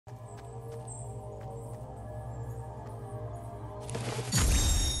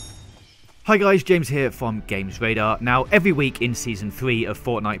Hi guys, James here from Games Radar. Now, every week in Season 3 of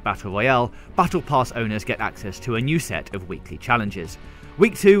Fortnite Battle Royale, Battle Pass owners get access to a new set of weekly challenges.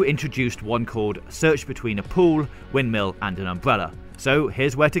 Week 2 introduced one called Search Between a Pool, Windmill and an Umbrella. So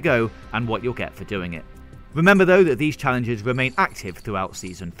here's where to go and what you'll get for doing it. Remember though that these challenges remain active throughout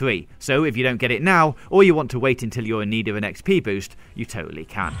Season 3, so if you don't get it now, or you want to wait until you're in need of an XP boost, you totally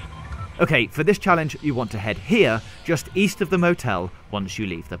can. Okay, for this challenge you want to head here, just east of the motel, once you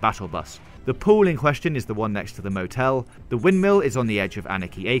leave the battle bus. The pool in question is the one next to the motel, the windmill is on the edge of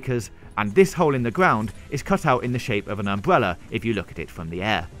Anarchy Acres, and this hole in the ground is cut out in the shape of an umbrella if you look at it from the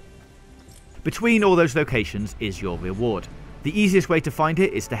air. Between all those locations is your reward. The easiest way to find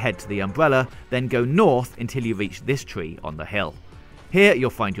it is to head to the umbrella, then go north until you reach this tree on the hill. Here you'll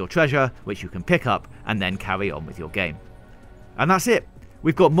find your treasure, which you can pick up and then carry on with your game. And that's it.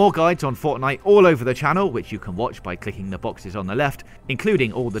 We've got more guides on Fortnite all over the channel, which you can watch by clicking the boxes on the left,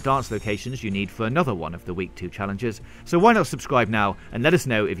 including all the dance locations you need for another one of the Week 2 challenges, so why not subscribe now and let us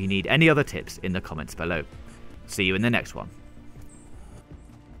know if you need any other tips in the comments below. See you in the next one.